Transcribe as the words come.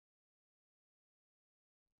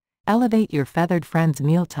Elevate your feathered friend's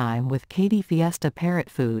mealtime with Kaytee Fiesta Parrot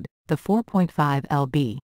Food, the 4.5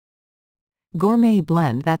 lb. Gourmet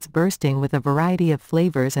blend that's bursting with a variety of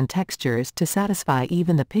flavors and textures to satisfy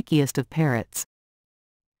even the pickiest of parrots.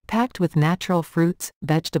 Packed with natural fruits,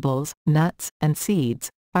 vegetables, nuts, and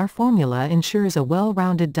seeds, our formula ensures a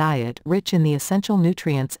well-rounded diet rich in the essential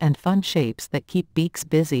nutrients and fun shapes that keep beaks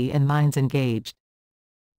busy and minds engaged.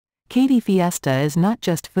 Kaytee Fiesta is not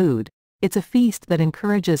just food, it's a feast that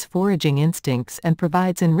encourages foraging instincts and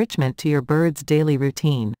provides enrichment to your bird's daily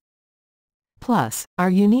routine. Plus,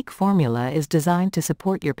 our unique formula is designed to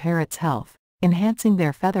support your parrot's health, enhancing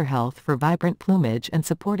their feather health for vibrant plumage and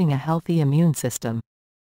supporting a healthy immune system.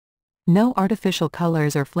 No artificial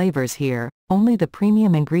colors or flavors here, only the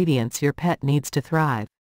premium ingredients your pet needs to thrive.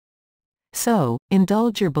 So,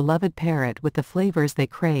 indulge your beloved parrot with the flavors they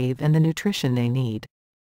crave and the nutrition they need.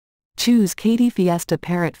 Choose Kaytee Fiesta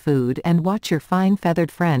Parrot Food and watch your fine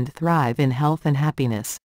feathered friend thrive in health and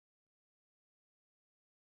happiness.